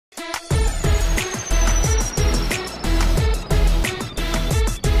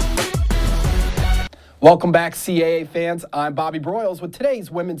Welcome back, CAA fans. I'm Bobby Broyles with today's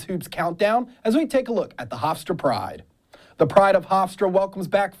Women's Hoops Countdown as we take a look at the Hofstra Pride. The Pride of Hofstra welcomes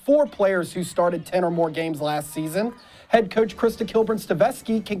back 4 players who started 10 or more games last season. Head coach Krista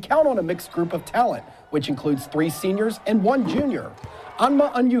Kilburn-Stavesky can count on a mixed group of talent, which includes 3 seniors and 1 junior.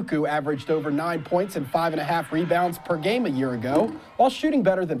 Anma Anyuku averaged over 9 points and 5.5 rebounds per game a year ago, while shooting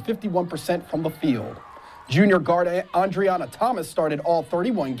better than 51% from the field. Junior guard Andriana Thomas started all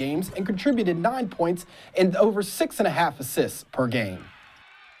 31 games and contributed 9 points and over 6.5 assists per game.